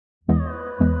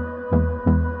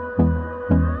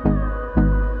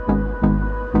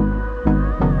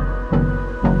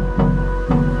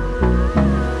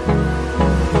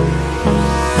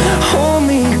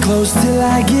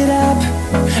I get up.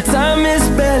 Time is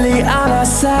barely on our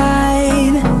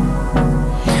side.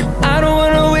 I don't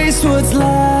wanna waste what's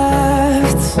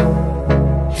left.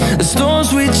 The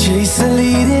storms we chase are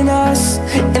leading us,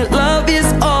 and love is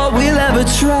all we'll ever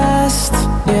trust.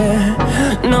 Yeah,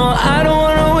 no, I don't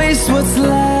wanna waste what's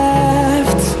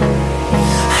left.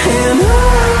 And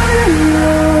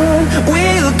on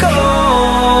we'll go,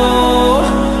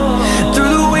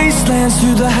 through the wastelands,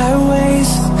 through the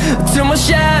highways, till my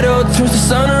shadow turns to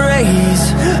sun rays.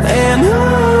 And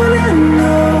on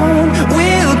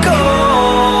we'll go,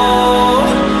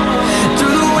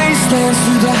 through the wastelands,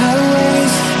 through the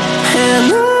highways,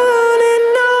 and on.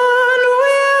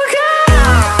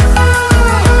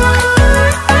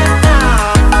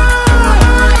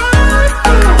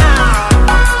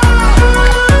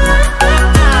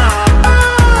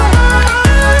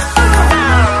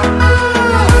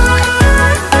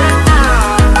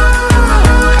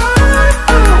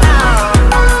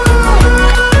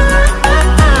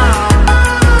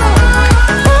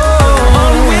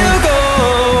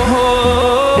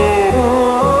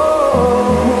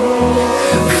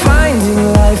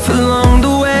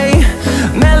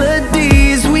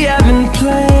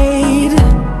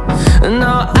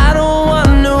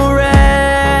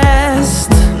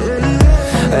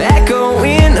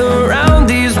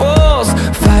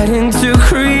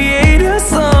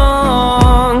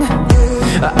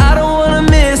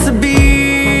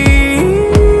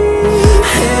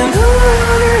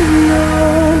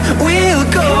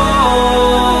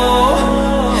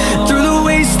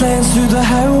 Through the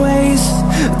highways,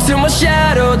 till my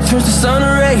shadow turns to sun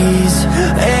rays.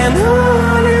 And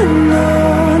on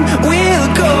we'll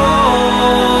go,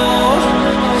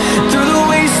 through the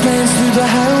wastelands, through the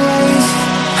highways,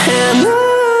 and on.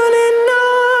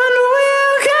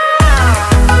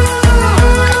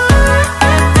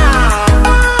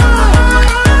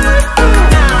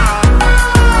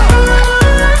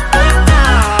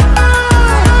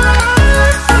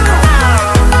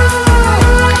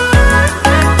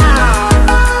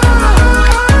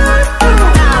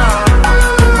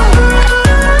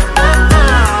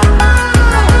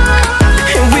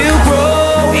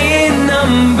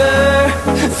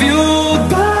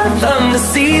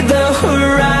 See the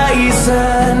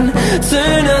horizon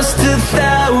turn us to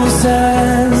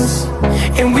thousands,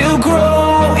 and we'll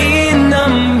grow in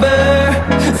number,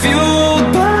 fueled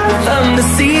by them. To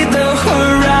see the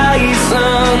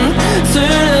horizon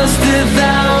turn us to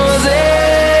thousands,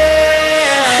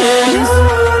 and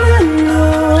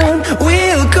on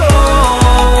we'll go,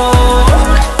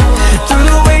 through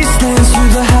the wastelands,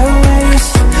 through the highways,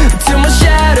 till my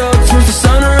shadow turns to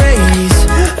sun rays.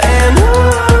 And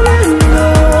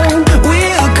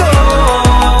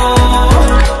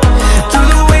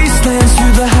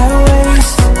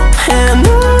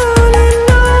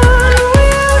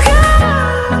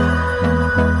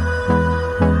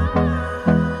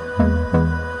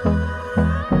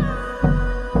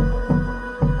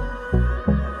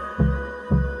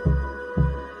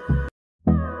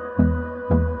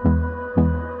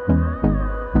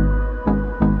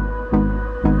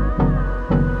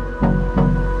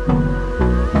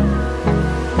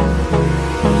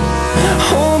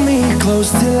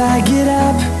close till I get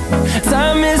up.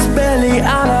 Time is barely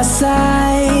on our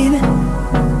side.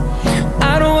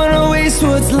 I don't wanna waste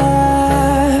what's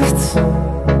left.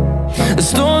 The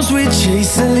storms we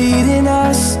chase are leading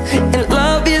us, and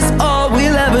love is all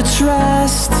we'll ever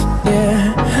trust.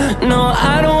 Yeah, no,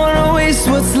 I don't wanna waste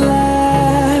what's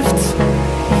left.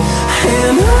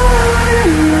 And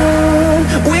on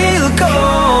we'll go,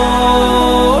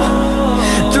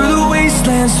 through the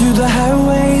wastelands, through the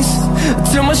highways,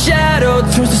 till my shadow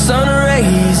turns to sun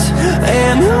rays.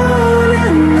 And on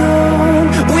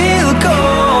we'll go,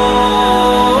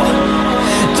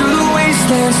 through the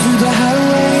wastelands, through the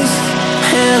highways,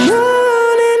 and on.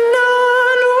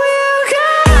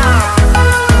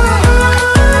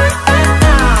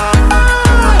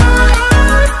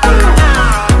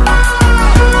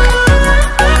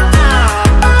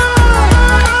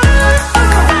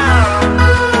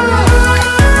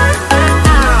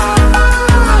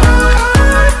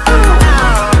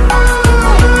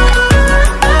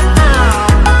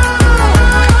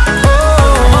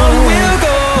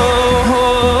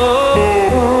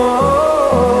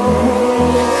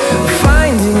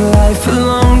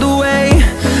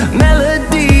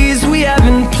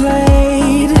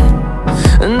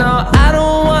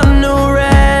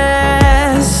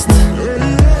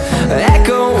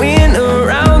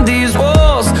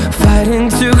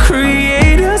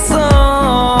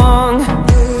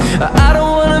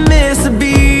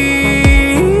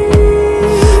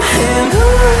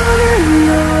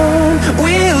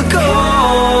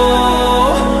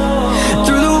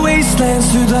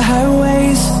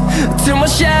 till my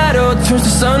shadow turns to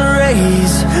sun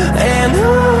rays.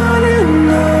 And